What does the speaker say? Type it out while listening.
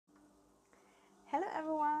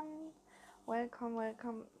everyone,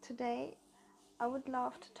 welcome. Today I would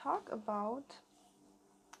love to talk about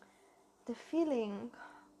the feeling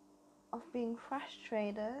of being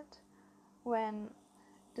frustrated when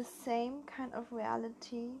the same kind of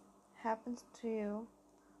reality happens to you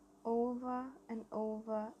over and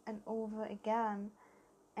over and over again,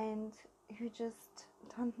 and you just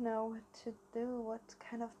don't know what to do, what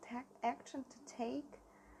kind of action to take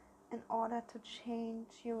in order to change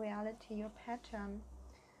your reality, your pattern.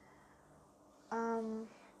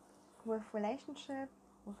 With relationship,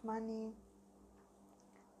 with money,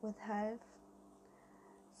 with health.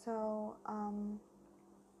 So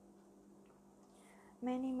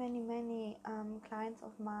many clients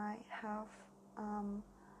of mine have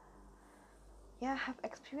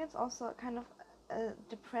experienced also a kind of a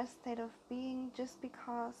depressed state of being, just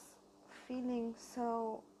because feeling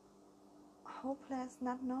so hopeless,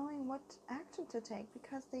 not knowing what action to take,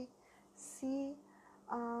 because they see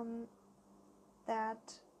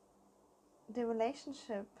that the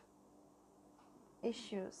relationship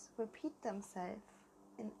issues repeat themselves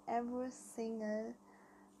in every single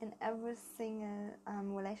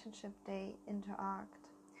relationship they interact.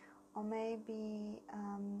 Or maybe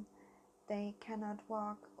they cannot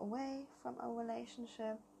walk away from a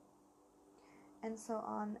relationship, and so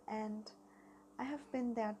on. And I have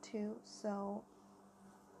been there too. So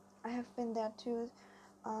I have been there too,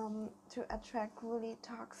 to attract really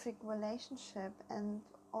toxic relationship and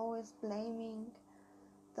always blaming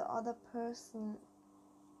the other person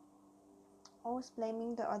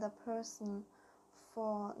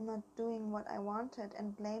for not doing what I wanted,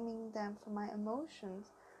 and blaming them for my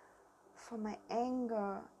emotions, for my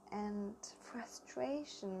anger and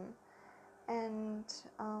frustration, and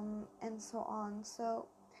so on. So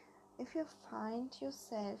if you find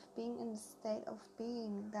yourself being in a state of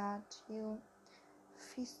being that you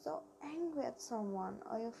feel so angry at someone,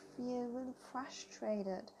 or you feel really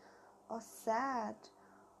frustrated or sad,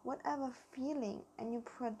 whatever feeling, and you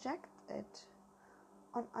project it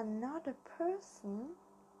on another person,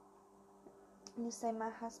 and you say, my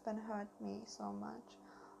husband hurt me so much,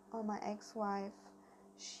 or my ex-wife,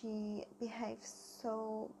 she behaves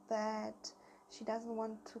so bad, she doesn't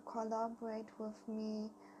want to collaborate with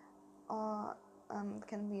me, or it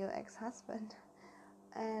can be your ex-husband,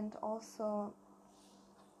 and also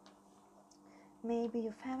maybe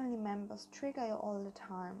your family members trigger you all the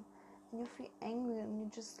time, and you feel angry and you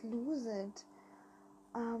just lose it.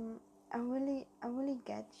 I really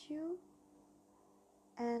get you,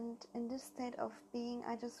 and in this state of being,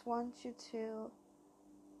 I just want you to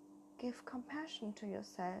give compassion to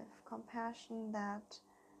yourself, compassion that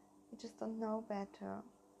you just don't know better.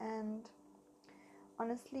 And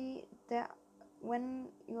honestly, when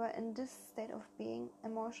you are in this state of being,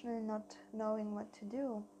 emotionally not knowing what to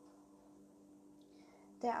do,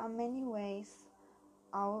 there are many ways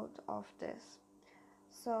out of this.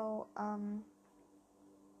 So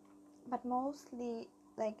but mostly,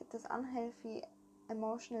 like, this unhealthy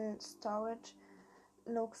emotional storage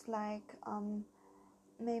looks like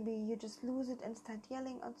maybe you just lose it and start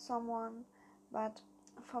yelling at someone. But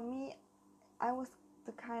for me, I was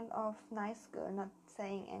the kind of nice girl, not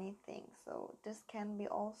saying anything. So this can be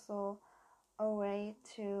also a way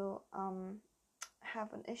to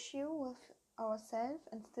have an issue with ourselves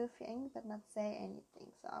and still feel angry but not say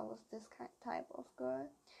anything. So I was this type of girl.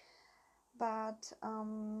 But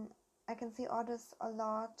I can see others a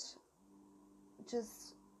lot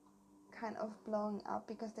just kind of blowing up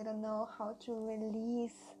because they don't know how to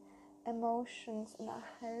release emotions in a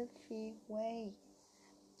healthy way.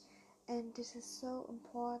 And this is so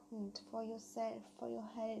important for yourself, for your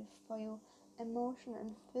health, for your emotional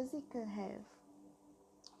and physical health,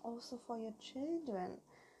 also for your children,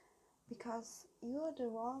 because you are the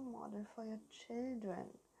role model for your children.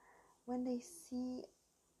 When they see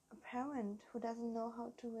a parent who doesn't know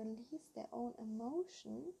how to release their own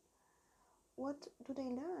emotion, what do they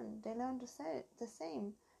learn? They learn the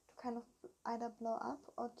same, to kind of either blow up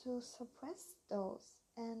or to suppress those.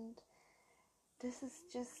 And this is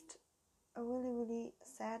just a really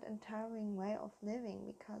sad and tiring way of living,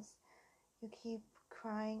 because you keep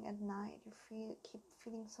crying at night, you keep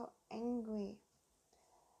feeling so angry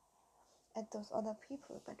at those other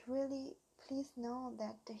people. But really, please know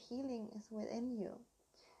that the healing is within you,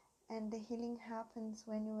 and the healing happens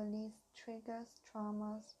when you release triggers,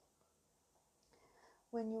 traumas,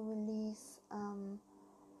 when you release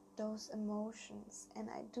those emotions. And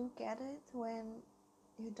I do get it when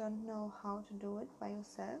you don't know how to do it by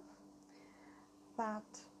yourself.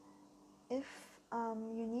 But if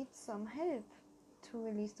you need some help to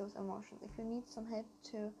release those emotions, if you need some help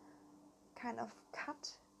to kind of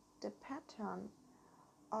cut the pattern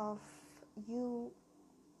of you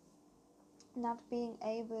not being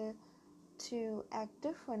able to act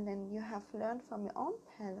different than you have learned from your own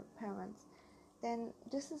parents, then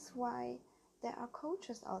this is why there are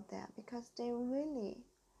coaches out there, because they really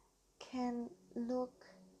can look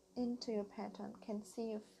into your pattern, can see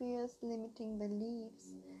your fears, limiting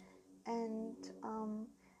beliefs. And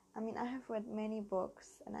I have read many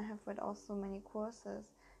books and I have read also many courses,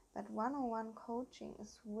 but one-on-one coaching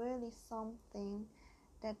is really something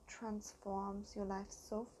that transforms your life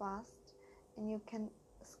so fast, and you can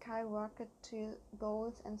skyrocket to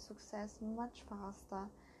goals and success much faster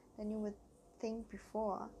than you would think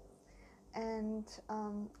before. And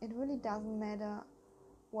it really doesn't matter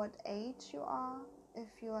what age you are,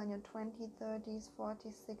 if you are in your 20s, 30s,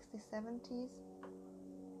 40s, 60s, 70s.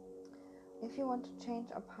 If you want to change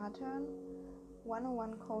a pattern,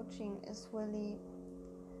 one-on-one coaching is really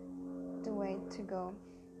the way to go.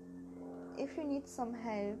 If you need some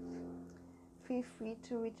help, feel free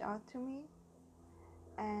to reach out to me,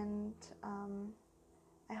 and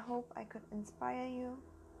I hope I could inspire you,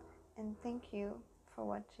 and thank you for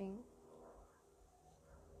watching.